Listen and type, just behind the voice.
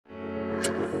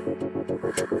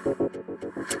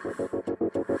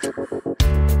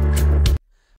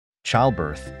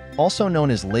Childbirth, also known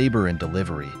as labor and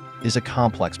delivery, is a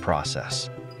complex process.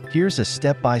 Here's a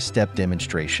step-by-step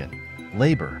demonstration.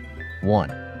 Labor.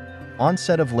 1.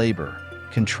 Onset of labor.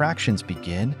 Contractions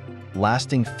begin,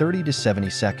 lasting 30 to 70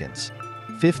 seconds,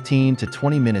 15 to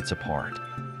 20 minutes apart.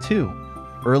 2.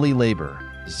 Early labor.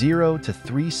 0 to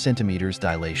 3 centimeters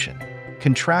dilation.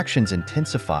 Contractions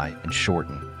intensify and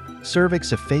shorten.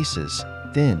 Cervix effaces,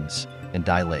 thins, and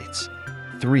dilates.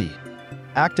 3.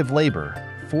 Active labor.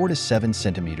 4 to 7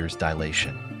 centimeters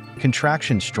dilation.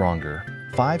 Contractions stronger,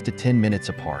 5 to 10 minutes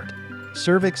apart.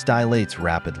 Cervix dilates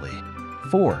rapidly.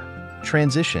 4.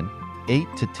 Transition, 8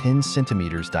 to 10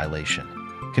 centimeters dilation.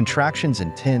 Contractions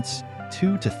intense,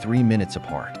 2 to 3 minutes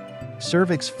apart.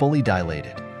 Cervix fully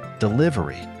dilated.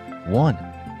 Delivery. 1.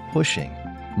 Pushing.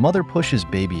 Mother pushes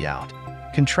baby out.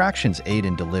 Contractions aid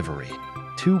in delivery.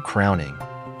 2. Crowning.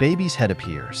 Baby's head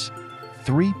appears.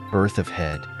 3. Birth of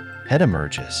head. Head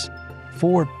emerges.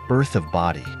 4. Birth of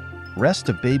body. Rest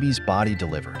of baby's body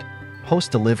delivered.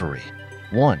 Post-delivery.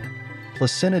 1.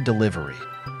 Placenta delivery.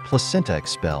 Placenta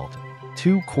expelled.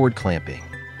 2. Cord clamping.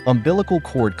 Umbilical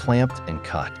cord clamped and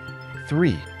cut.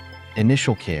 3.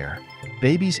 Initial care.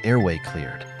 Baby's airway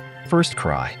cleared. First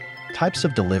cry. Types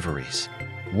of deliveries.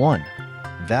 1.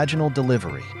 Vaginal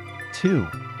delivery. 2.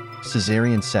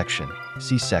 Cesarean section,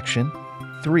 C-section.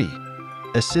 3.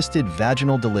 Assisted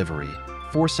vaginal delivery,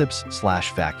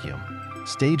 forceps/vacuum.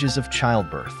 Stages of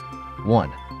childbirth.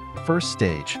 1. First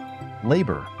stage,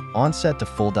 labor, onset to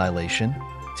full dilation.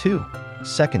 2.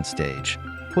 Second stage,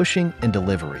 pushing and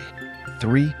delivery.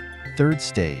 3. Third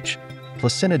stage,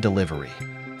 placenta delivery.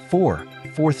 4.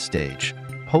 Fourth stage,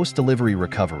 post-delivery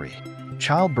recovery.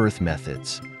 Childbirth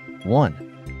methods. 1.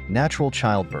 Natural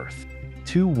childbirth.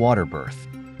 2. Water birth.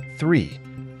 3.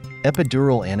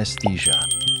 Epidural anesthesia.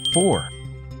 4.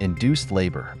 Induced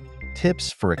labor.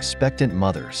 Tips for expectant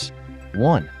mothers.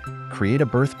 1. Create a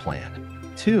birth plan.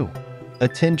 2.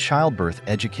 Attend childbirth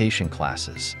education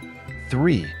classes.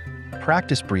 3.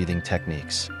 Practice breathing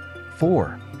techniques.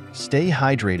 4. Stay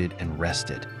hydrated and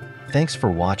rested. Thanks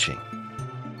for watching.